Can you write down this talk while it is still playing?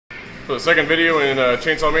For the second video in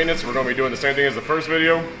chainsaw maintenance, we're going to be doing the same thing as the first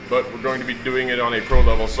video, but we're going to be doing it on a pro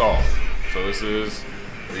level saw. So this is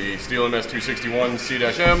the Stihl MS261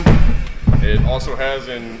 C-M. It also has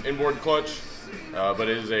an inboard clutch, but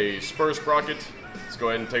it is a spur sprocket. Let's go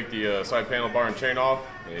ahead and take the side panel bar and chain off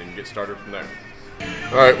and get started from there.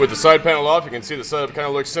 Alright, with the side panel off, you can see the setup kind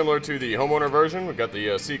of looks similar to the homeowner version. We've got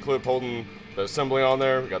the C-clip holding the assembly on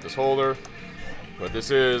there. We've got this holder, but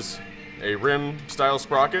this is a rim style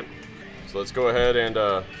sprocket. So let's go ahead and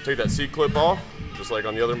take that C-clip off, just like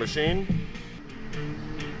on the other machine.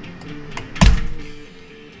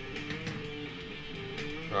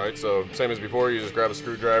 Alright, so same as before, you just grab a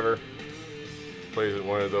screwdriver, place it in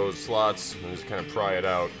one of those slots, and just kind of pry it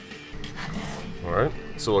out. Alright,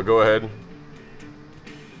 so we'll go ahead,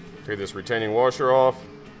 take this retaining washer off.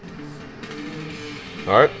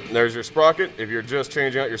 Alright, there's your sprocket. If you're just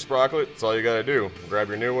changing out your sprocket, that's all you gotta do. Grab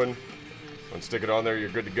your new one and stick it on there, you're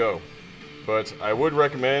good to go. But I would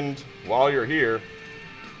recommend, while you're here,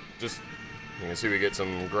 just, you can see we get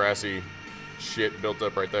some grassy shit built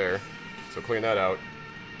up right there, so clean that out.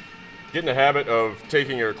 Get in the habit of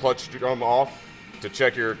taking your clutch drum off to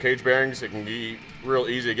check your cage bearings. It can be real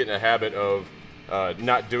easy to get in a habit of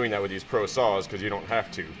not doing that with these pro saws because you don't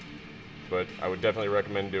have to. But I would definitely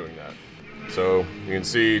recommend doing that. So you can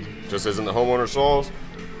see, just as in the homeowner saws,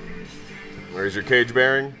 there's your cage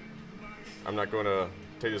bearing. I'm not going to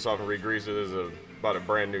take this off and re-grease it. This is about a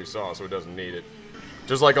brand new saw, so it doesn't need it.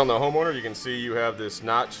 Just like on the homeowner, you can see you have this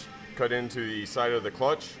notch cut into the side of the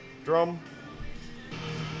clutch drum.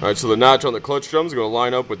 Alright, so the notch on the clutch drum is going to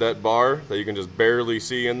line up with that bar that you can just barely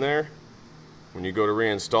see in there when you go to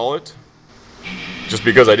reinstall it. Just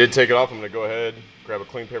because I did take it off, I'm going to go ahead, grab a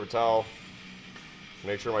clean paper towel,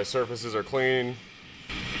 make sure my surfaces are clean.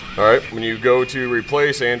 Alright, when you go to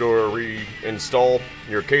replace and or reinstall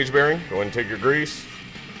your cage bearing, go ahead and take your grease.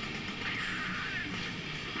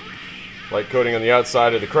 Light coating on the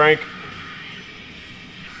outside of the crank.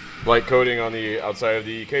 Light coating on the outside of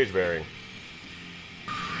the cage bearing.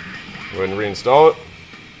 Go ahead and reinstall it.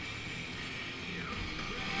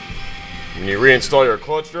 When you reinstall your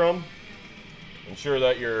clutch drum, ensure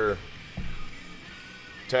that your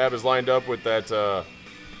tab is lined up with that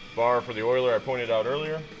bar for the oiler I pointed out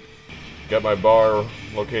earlier. Got my bar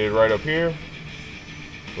located right up here.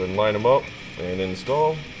 Go ahead and line them up and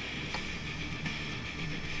install.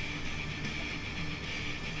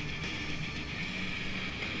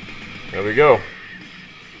 There we go.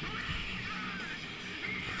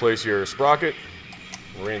 Replace your sprocket,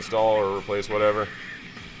 reinstall or replace whatever.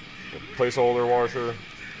 Placeholder washer,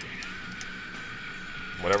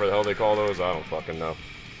 whatever the hell they call those, I don't fucking know.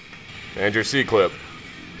 And your C-clip.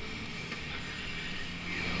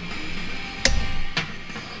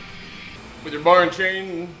 With your bar and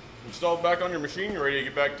chain installed back on your machine, you're ready to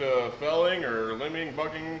get back to felling or limbing,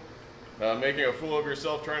 bucking, making a fool of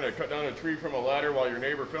yourself, trying to cut down a tree from a ladder while your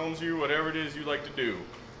neighbor films you, whatever it is you like to do.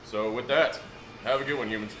 So with that, have a good one,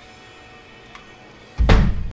 humans.